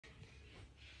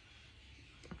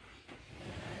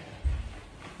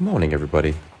Morning,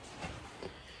 everybody.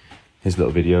 Here's a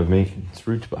little video of me. It's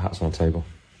rude to put hats on the table.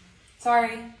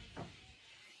 Sorry.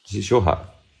 Is this your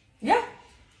hat? Yeah.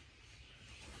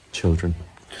 Children.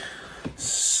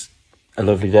 It's a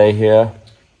lovely day here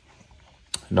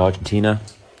in Argentina.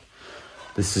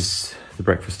 This is the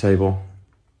breakfast table.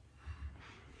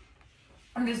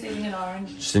 I'm just eating an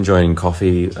orange. Just enjoying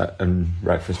coffee and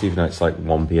breakfast, even though it's like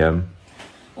 1 p.m.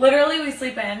 Literally, we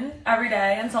sleep in every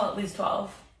day until at least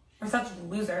 12. We're such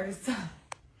losers.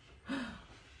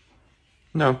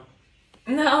 No.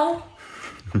 No.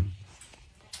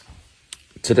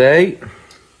 Today,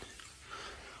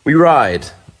 we ride.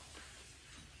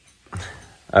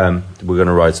 We're going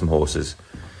to ride some horses.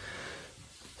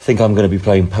 I think I'm going to be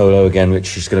playing polo again,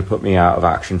 which is going to put me out of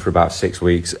action for about 6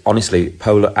 weeks. Honestly,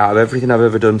 polo, out of everything I've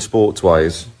ever done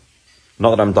sports-wise,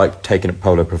 not that I'm like taking up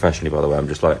polo professionally, by the way, I'm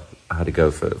just like, I had to go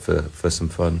for some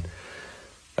fun.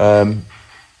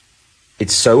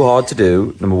 It's so hard to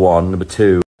do, number one. Number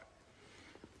two,